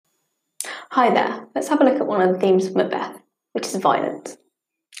Hi there, let's have a look at one of the themes of Macbeth, which is violence.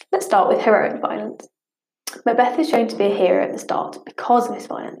 Let's start with heroic violence. Macbeth is shown to be a hero at the start because of his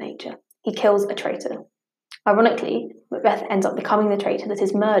violent nature. He kills a traitor. Ironically, Macbeth ends up becoming the traitor that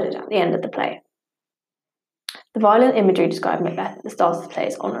is murdered at the end of the play. The violent imagery describing Macbeth at the start of the play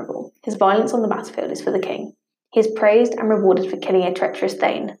is honourable. His violence on the battlefield is for the king. He is praised and rewarded for killing a treacherous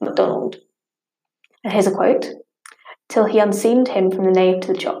Thane, MacDonald. And here's a quote: "Till he unseamed him from the nave to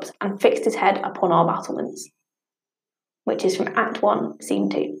the chops, and fixed his head upon our battlements," which is from Act 1, Scene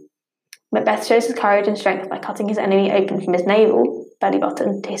 2. Macbeth shows his courage and strength by cutting his enemy open from his navel, belly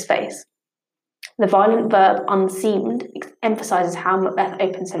button, to his face. The violent verb unseamed emphasises how Macbeth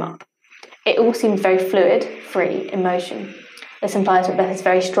opens him up. It all seems very fluid, free, in motion. This implies Macbeth is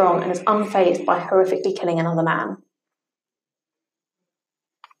very strong and is unfazed by horrifically killing another man.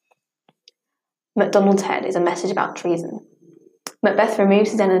 MacDonald's head is a message about treason. Macbeth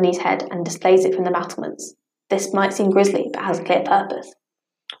removes his enemy's head and displays it from the battlements. This might seem grisly, but has a clear purpose.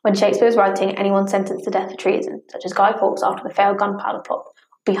 When Shakespeare was writing, anyone sentenced to death for treason, such as Guy Fawkes after the failed gunpowder plot,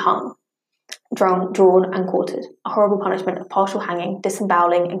 would be hung, drawn and quartered, a horrible punishment of partial hanging,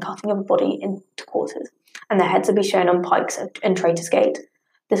 disemboweling, and cutting of a body into quarters, and their heads would be shown on pikes and Traitors' Gate.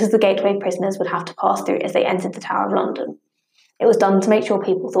 This is the gateway prisoners would have to pass through as they entered the Tower of London. It was done to make sure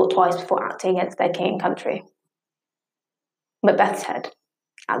people thought twice before acting against their king and country. Macbeth's head.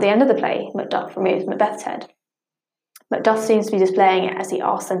 At the end of the play, Macduff removes Macbeth's head. Macduff seems to be displaying it as he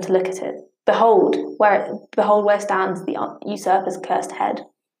asks them to look at it. Behold where stands the usurper's cursed head,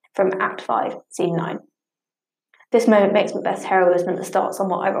 from Act 5, Scene 9. This moment makes Macbeth's heroism at the start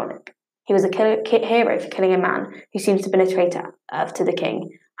somewhat ironic. He was a hero for killing a man who seems to have been a traitor to the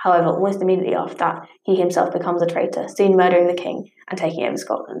king. However, almost immediately after that, he himself becomes a traitor, soon murdering the king and taking over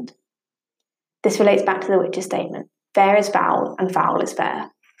Scotland. This relates back to the witch's statement: "Fair is foul, and foul is fair,"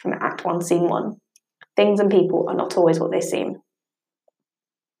 from Act 1, Scene 1. Things and people are not always what they seem.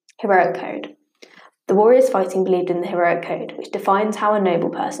 Heroic code. The warriors fighting believed in the heroic code, which defines how a noble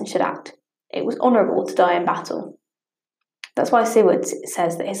person should act. It was honourable to die in battle. That's why Siward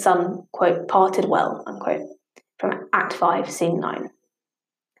says that his son, quote, "parted well," unquote, from Act 5, Scene 9.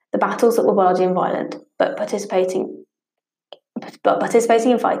 The battles that were bloody and violent, but participating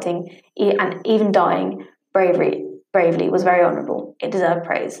in fighting and even dying bravely was very honourable. It deserved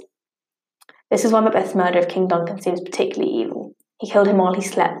praise. This is why Macbeth's murder of King Duncan seems particularly evil. He killed him while he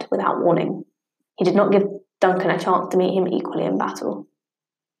slept, without warning. He did not give Duncan a chance to meet him equally in battle.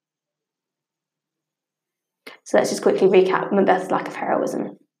 So let's just quickly recap Macbeth's lack of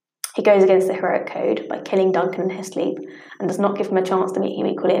heroism. He goes against the heroic code by killing Duncan in his sleep and does not give him a chance to meet him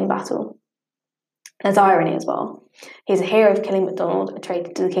equally in battle. There's irony as well. He's a hero of killing MacDonald, a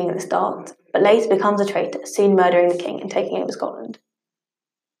traitor to the king at the start, but later becomes a traitor, soon murdering the king and taking over Scotland.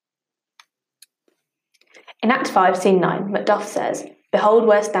 In Act 5, Scene 9, Macduff says, "Behold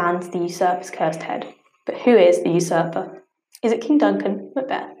where stands the usurper's cursed head." But who is the usurper? Is it King Duncan,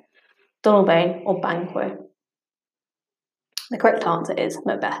 Macbeth, Donalbain, or Banquo? The correct answer is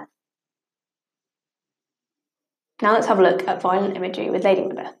Macbeth. Now let's have a look at violent imagery with Lady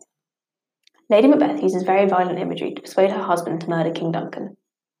Macbeth. Lady Macbeth uses very violent imagery to persuade her husband to murder King Duncan.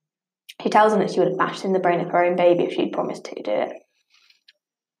 She tells him that she would have bashed in the brain of her own baby if she'd promised to do it,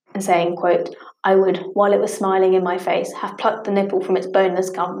 and saying, quote, "I would, while it was smiling in my face, have plucked the nipple from its boneless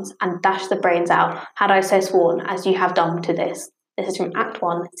gums and dashed the brains out, had I so sworn, as you have done to this." This is from Act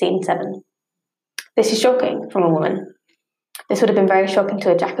 1, Scene 7. This is shocking from a woman. This would have been very shocking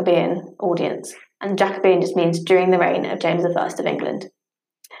to a Jacobean audience, and Jacobean just means during the reign of James I of England.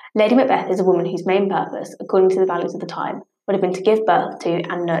 Lady Macbeth is a woman whose main purpose, according to the values of the time, would have been to give birth to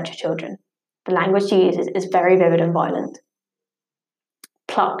and nurture children. The language she uses is very vivid and violent.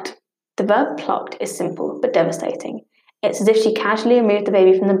 Plucked. The verb plucked is simple but devastating. It's as if she casually removed the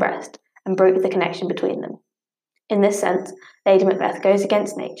baby from the breast and broke the connection between them. In this sense, Lady Macbeth goes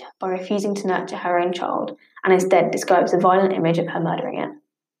against nature by refusing to nurture her own child and instead describes a violent image of her murdering it.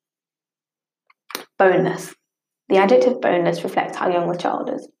 Boneless. The adjective boneless reflects how young the child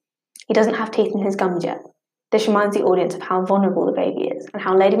is. He doesn't have teeth in his gums yet. This reminds the audience of how vulnerable the baby is and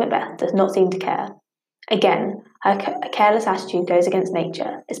how Lady Macbeth does not seem to care. Again, her careless attitude goes against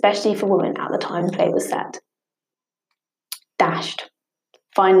nature, especially for women at the time the play was set. Dashed.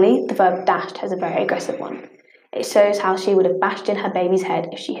 Finally, the verb dashed has a very aggressive one. It shows how she would have bashed in her baby's head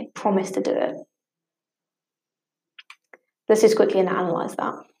if she had promised to do it. Let's just quickly analyse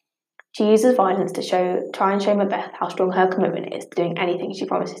that. She uses violence to try and show Macbeth how strong her commitment is to doing anything she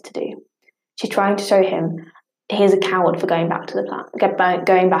promises to do. She's trying to show him he is a coward for going back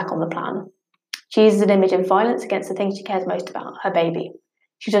on the plan. She uses an image of violence against the thing she cares most about, her baby.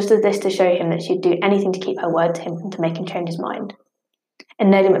 She just does this to show him that she'd do anything to keep her word to him and to make him change his mind. In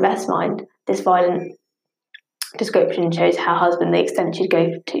Lady Macbeth's mind, this violent description shows her husband the extent she'd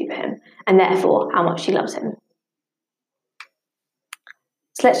go to for him, and therefore how much she loves him.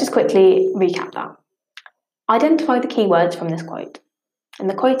 So let's just quickly recap that. Identify the key words from this quote. And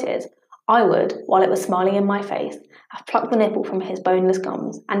the quote is, "I would, while it was smiling in my face, have plucked the nipple from his boneless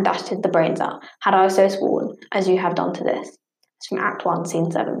gums and dashed the brains out, had I so sworn, as you have done to this." It's from Act 1, Scene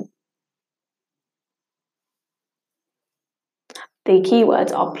 7. The key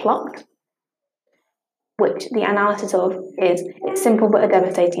words are plucked, which the analysis of is its simple but a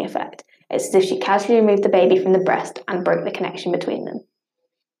devastating effect. It's as if she casually removed the baby from the breast and broke the connection between them.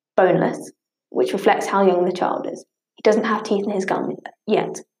 Boneless, which reflects how young the child is. He doesn't have teeth in his gum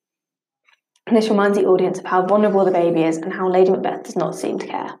yet. And this reminds the audience of how vulnerable the baby is and how Lady Macbeth does not seem to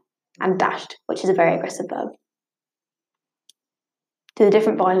care. And dashed, which is a very aggressive verb. To the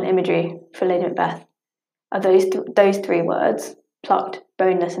different violent imagery for Lady Macbeth are those three words, plucked,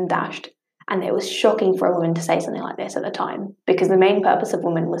 boneless, and dashed. And it was shocking for a woman to say something like this at the time, because the main purpose of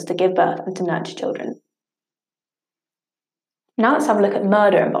women was to give birth and to nurture children. Now let's have a look at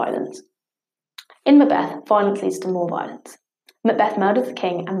murder and violence. In Macbeth, violence leads to more violence. Macbeth murders the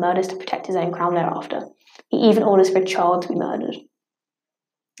king and murders to protect his own crown thereafter. He even orders for a child to be murdered.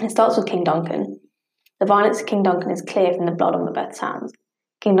 It starts with King Duncan. The violence of King Duncan is clear from the blood on Macbeth's hands.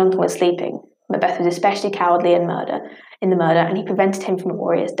 King Duncan was sleeping. Macbeth was especially cowardly in the murder, and he prevented him from a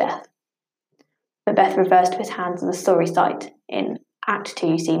warrior's death. Macbeth refers to his hands as a sorry sight in Act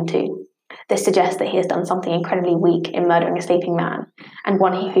 2, Scene 2. This suggests that he has done something incredibly weak in murdering a sleeping man, and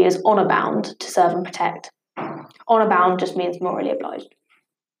one he is honour bound to serve and protect. Honour bound just means morally obliged.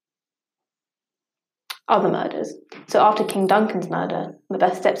 Other murders. So after King Duncan's murder,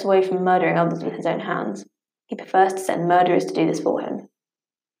 Macbeth steps away from murdering others with his own hands. He prefers to send murderers to do this for him.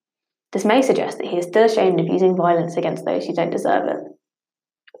 This may suggest that he is still ashamed of using violence against those who don't deserve it.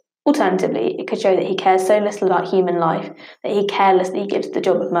 Alternatively, it could show that he cares so little about human life that he carelessly gives the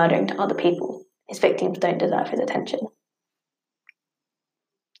job of murdering to other people. His victims don't deserve his attention.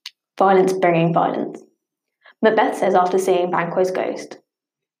 Violence bringing violence. Macbeth says after seeing Banquo's ghost,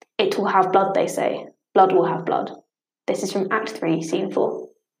 "It will have blood, they say. Blood will have blood." This is from Act 3, Scene 4.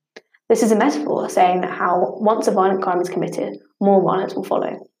 This is a metaphor saying that how once a violent crime is committed, more violence will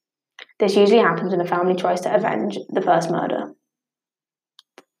follow. This usually happens when a family tries to avenge the first murder.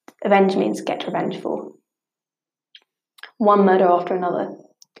 Avenge means get revenge for. One murder after another.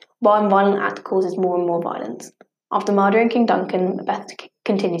 One violent act causes more and more violence. After murdering King Duncan, Macbeth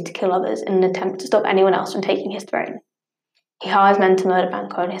continues to kill others in an attempt to stop anyone else from taking his throne. He hires men to murder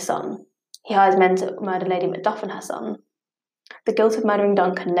Banquo and his son. He hires men to murder Lady Macduff and her son. The guilt of murdering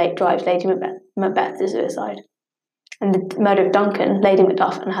Duncan drives Lady Macbeth to suicide. And the murder of Duncan, Lady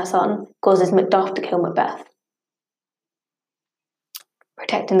Macduff and her son causes Macduff to kill Macbeth.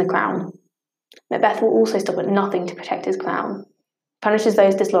 Protecting the crown. Macbeth will also stop at nothing to protect his crown. Punishes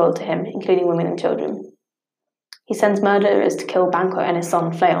those disloyal to him, including women and children. He sends murderers to kill Banquo and his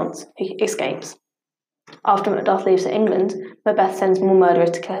son Fleance, who escapes. After Macduff leaves for England, Macbeth sends more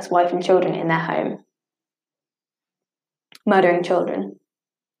murderers to kill his wife and children in their home. Murdering children.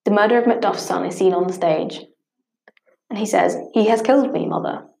 The murder of Macduff's son is seen on the stage, and he says, "He has killed me,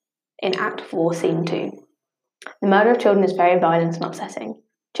 mother," in Act 4, Scene 2. The murder of children is very violent and upsetting.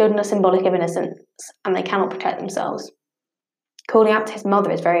 Children are symbolic of innocence, and they cannot protect themselves. Calling out to his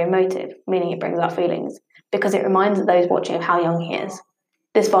mother is very emotive, meaning it brings out feelings, because it reminds those watching of how young he is.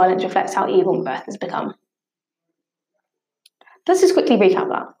 This violence reflects how evil Macbeth has become. Let's just quickly recap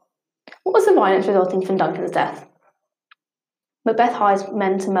that. What was the violence resulting from Duncan's death? Macbeth hires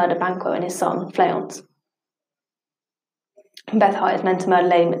men to murder Banquo and his son, Fleance. Macbeth hires men to murder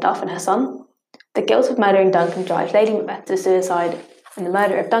Lady Macduff and her son. The guilt of murdering Duncan drives Lady Macbeth to suicide, and the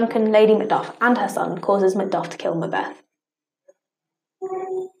murder of Duncan, Lady Macduff, and her son causes Macduff to kill Macbeth.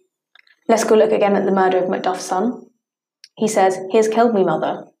 Let's go look again at the murder of Macduff's son. He says, "He has killed me,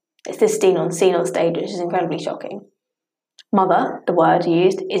 mother." It's this scene on stage which is incredibly shocking. Mother, the word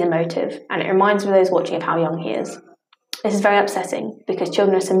used, is emotive, and it reminds those watching of how young he is. This is very upsetting because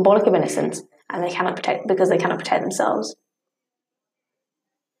children are symbolic of innocence, and they cannot protect themselves.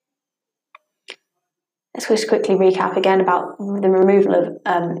 Let's just quickly recap again about the removal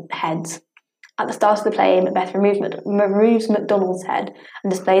of heads. At the start of the play, Macbeth removes Macdonald's head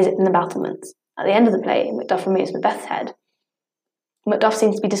and displays it in the battlements. At the end of the play, Macduff removes Macbeth's head. Macduff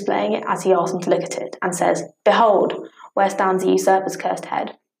seems to be displaying it as he asks him to look at it and says, "Behold, where stands the usurper's cursed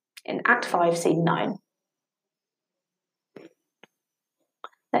head," in Act 5, Scene 9.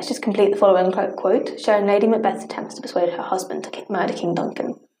 Let's just complete the following quote, showing Lady Macbeth's attempts to persuade her husband to murder King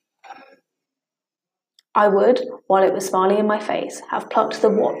Duncan. I would, while it was smiling in my face, have plucked the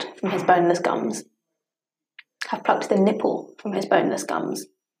what from his boneless gums, have plucked the nipple from his boneless gums,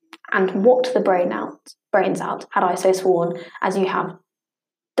 and what the brains out, had I so sworn, as you have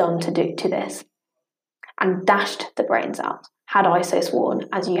done to this, and dashed the brains out, had I so sworn,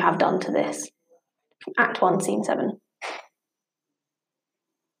 as you have done to this. Act 1, Scene 7.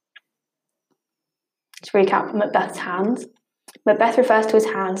 To recap, Macbeth's hands. Macbeth refers to his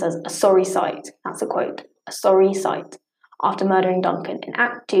hands as a sorry sight, that's a quote, a sorry sight, after murdering Duncan in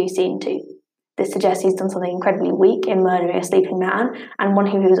Act 2, Scene 2. This suggests he's done something incredibly weak in murdering a sleeping man, and one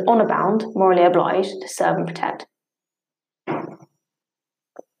who he was honour bound, morally obliged, to serve and protect.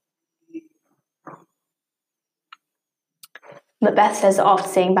 Macbeth says that after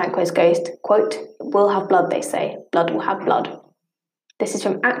seeing Banquo's ghost, quote, "We'll have blood, they say. Blood will have blood." This is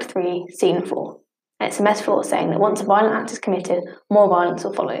from Act 3, Scene 4. And it's a metaphor saying that once a violent act is committed, more violence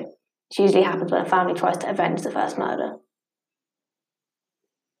will follow. This usually happens when a family tries to avenge the first murder.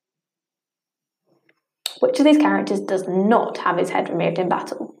 Which of these characters does not have his head removed in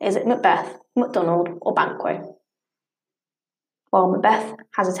battle? Is it Macbeth, MacDonald, or Banquo? Well, Macbeth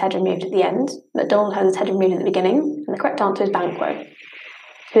has his head removed at the end, MacDonald has his head removed at the beginning, and the correct answer is Banquo,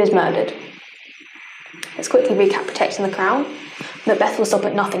 who is murdered. Let's quickly recap protecting the crown. Macbeth will stop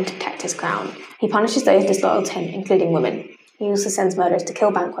at nothing to protect his crown. He punishes those disloyal to him, including women. He also sends murderers to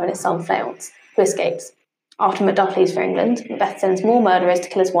kill Banquo and his son Fleance, who escapes. After Macduff leaves for England, Macbeth sends more murderers to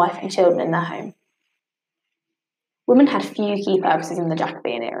kill his wife and children in their home. Women had few key purposes in the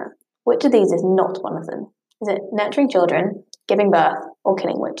Jacobean era. Which of these is not one of them? Is it nurturing children, giving birth, or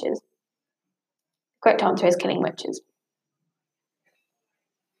killing witches? The correct answer is killing witches.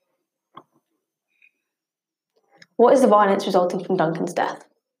 What is the violence resulting from Duncan's death?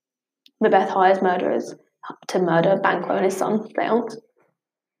 Macbeth hires murderers to murder Banquo and his son, Fleance.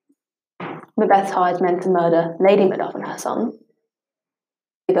 Macbeth hires men to murder Lady Macduff and her son.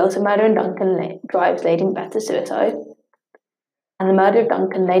 The guilt of murdering Duncan drives Lady Macbeth to suicide. And the murder of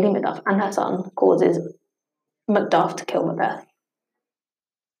Duncan, Lady Macduff, and her son causes Macduff to kill Macbeth.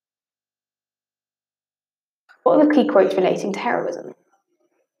 What are the key quotes relating to heroism?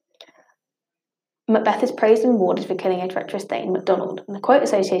 Macbeth is praised and rewarded for killing a treacherous Thane, MacDonald, and the quote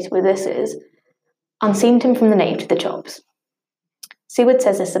associated with this is, "Unseamed him from the nave to the chops." Seward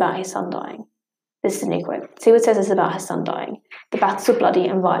says this about his son dying. This is a new quote. Seward says this about his son dying. "The battles were bloody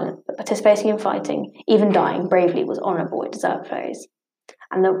and violent, but participating in fighting, even dying bravely, was honourable, it deserved praise."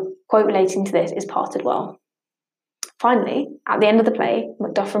 And the quote relating to this is parted well. Finally, at the end of the play,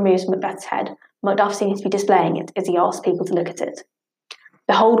 Macduff removes Macbeth's head. Macduff seems to be displaying it as he asks people to look at it.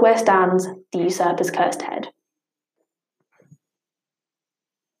 "Behold where stands the usurper's cursed head."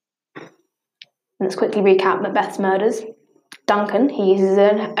 Let's quickly recap Macbeth's murders. Duncan, he uses his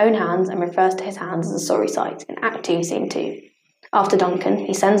own hands and refers to his hands as a sorry sight in Act 2, Scene 2. After Duncan,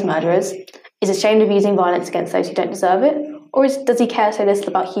 he sends murderers, is ashamed of using violence against those who don't deserve it, or does he care so little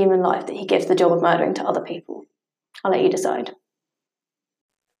about human life that he gives the job of murdering to other people? I'll let you decide.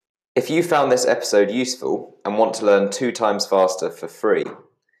 If you found this episode useful and want to learn 2 times faster for free,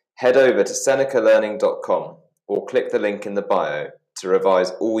 head over to senecalearning.com or click the link in the bio to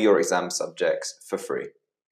revise all your exam subjects for free.